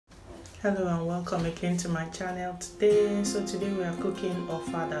Hello and welcome again to my channel today. Today we are cooking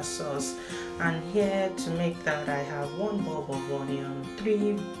Ofada sauce, and here to make that I have 1 bulb of onion,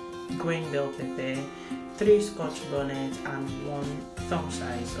 3 green bell pepper, 3 scotch bonnet and 1 thumb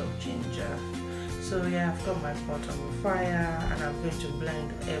size of ginger. So yeah, I've got my pot on the fire and I'm going to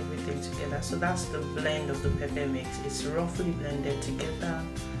blend everything together. So that's the blend of the pepper mix. It's roughly blended together.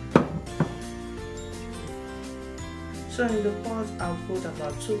 So in the pot, I'll put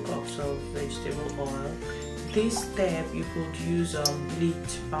about 2 cups of vegetable oil. This step you could use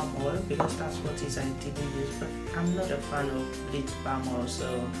bleached palm oil because that's what is ideally used, but I'm not a fan of bleached palm oil,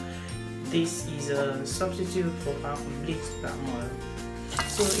 so this is a substitute for bleached palm oil.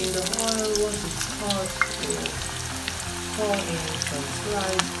 So in the oil, once it's hot, we'll pour in some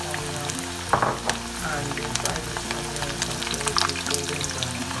sliced onion and we'll fry this onion until it is golden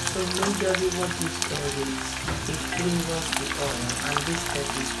brown. So majorly what this does is it flavors the oil, and this step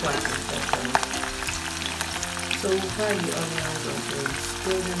is quite important. So we'll fry the onions until it's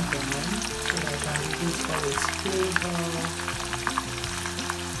golden brown so that I can reduce all its flavor.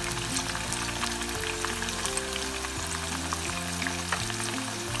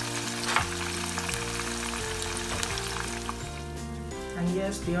 And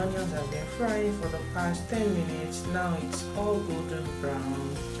yes, the onions have been frying for the past 10 minutes. Now it's all golden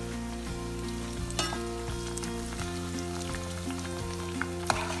brown.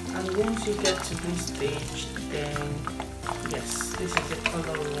 And once you get to this stage, then yes, this is the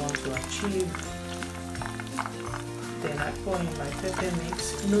color we want to achieve. Then I pour in my pepper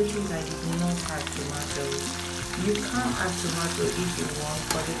mix. Notice I did not add tomatoes. You can add tomato if you want,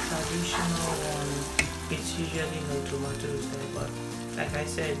 but the traditional one, it's usually no tomatoes there, but like I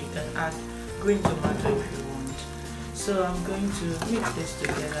said, you can add green tomato if you want. So I'm going to mix this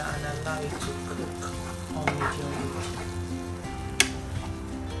together and allow it to cook on medium heat.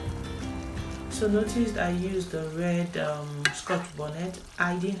 So notice I used the red scotch bonnet.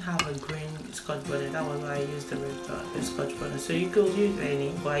 I didn't have a green scotch bonnet, that was why I used the red scotch bonnet. So you could use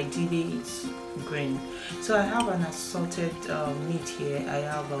any, but ideally it's green. So I have an assorted meat here. I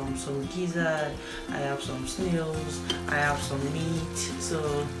have some gizzard, I have some snails, I have some meat.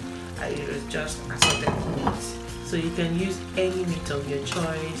 So I just assorted meat. So you can use any meat of your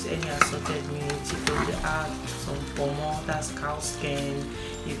choice, any assorted meat. You could add some pomo, that's cow skin.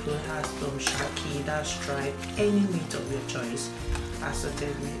 You could add some shaki, that's tripe, any meat of your choice,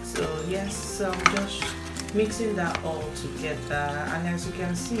 assorted meat. So yes, I'm just mixing that all together, and as you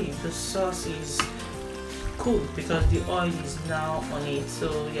can see, the sauce is cooked because the oil is now on it.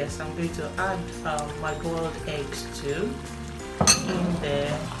 So yes, I'm going to add my boiled eggs too in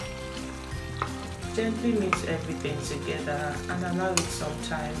there. Gently mix everything together and allow it some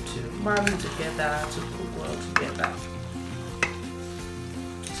time to marry together, to cook well together.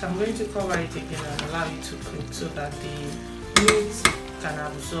 So I'm going to cover it again and allow it to cook so that the meat can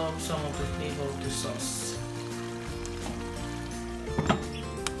absorb some of the flavor of the sauce.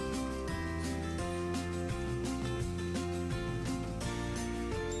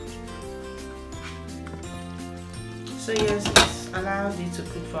 So yes, it's allowed it to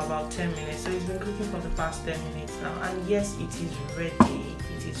cook for about 10 minutes. So it's been cooking for the past 10 minutes now, and yes, it is ready.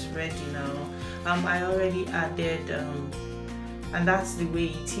 It is ready now. I already added and that's the way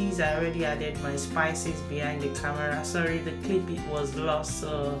it is. I already added my spices behind the camera. Sorry, the clip it was lost,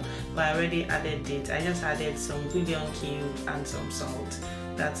 so but I already added it. I just added some bouillon cube and some salt.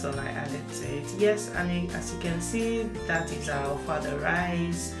 That's all I added to it. Yes, and as you can see, that is our Ofada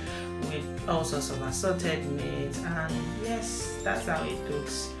rice with all sorts of assorted meat, and yes, that's how it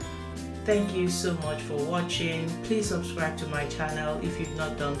looks. Thank you so much for watching. Please subscribe to my channel if you've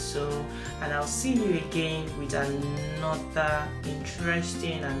not done so, and I'll see you again with another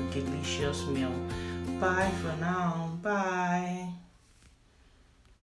interesting and delicious meal. Bye for now. Bye.